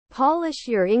Polish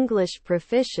your English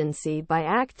proficiency by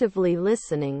actively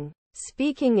listening,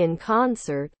 speaking in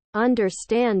concert,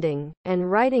 understanding,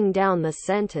 and writing down the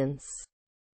sentence.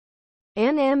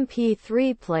 An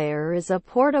MP3 player is a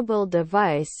portable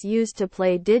device used to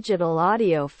play digital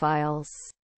audio files.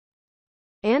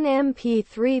 An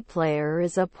MP3 player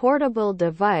is a portable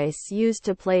device used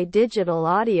to play digital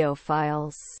audio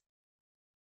files.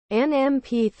 An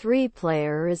MP3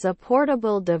 player is a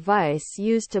portable device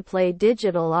used to play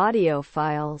digital audio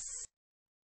files.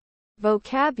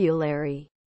 Vocabulary.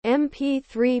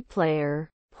 MP3 player,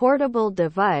 portable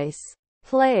device,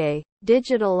 play,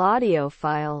 digital audio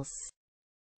files.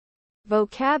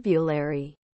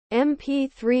 Vocabulary.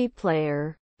 MP3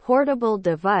 player, portable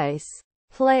device,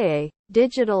 play,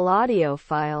 digital audio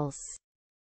files.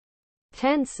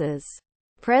 Tenses.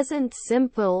 Present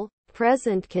simple,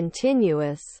 present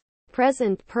continuous,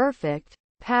 present perfect,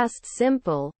 past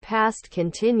simple, past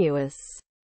continuous.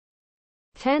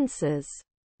 Tenses.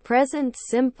 Present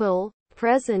simple,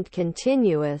 present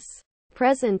continuous,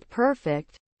 present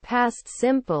perfect, past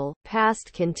simple,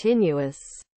 past continuous.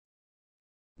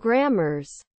 Grammars.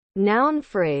 Noun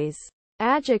phrase,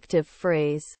 adjective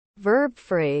phrase, verb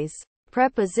phrase,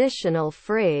 prepositional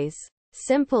phrase,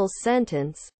 simple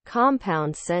sentence,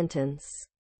 compound sentence.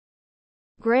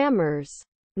 Grammars.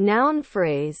 Noun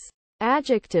phrase,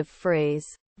 adjective phrase,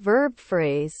 verb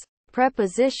phrase,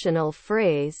 prepositional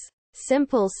phrase,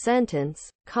 simple sentence,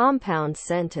 compound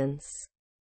sentence.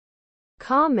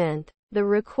 Comment. The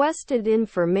requested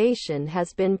information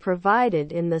has been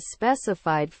provided in the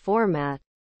specified format.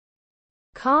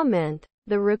 Comment.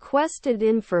 The requested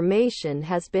information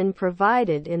has been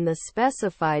provided in the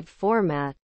specified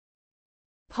format.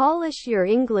 Polish your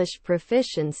English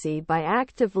proficiency by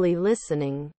actively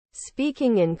listening,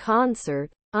 speaking in concert,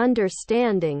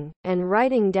 understanding, and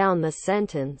writing down the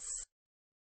sentence.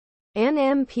 An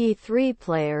MP3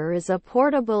 player is a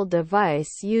portable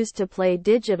device used to play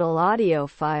digital audio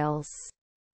files.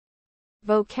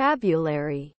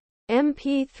 Vocabulary.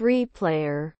 MP3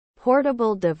 player,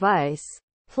 portable device,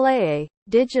 play,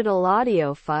 digital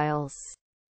audio files.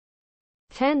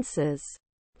 Tenses.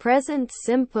 Present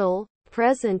simple,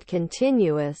 present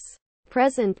continuous,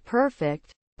 present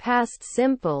perfect, past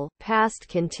simple, past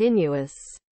continuous.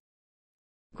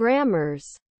 Grammars.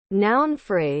 Noun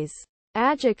phrase,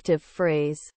 adjective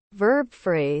phrase, verb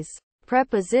phrase,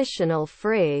 prepositional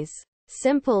phrase,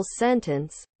 simple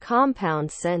sentence,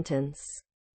 compound sentence.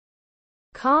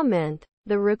 Comment.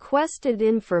 The requested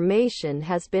information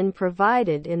has been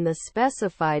provided in the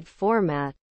specified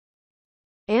format.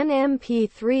 An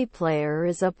MP3 player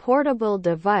is a portable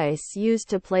device used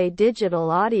to play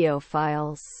digital audio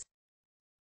files.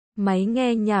 Máy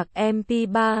nghe nhạc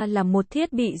MP3 là một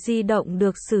thiết bị di động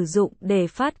được sử dụng để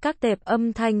phát các tệp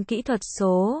âm thanh kỹ thuật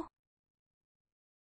số.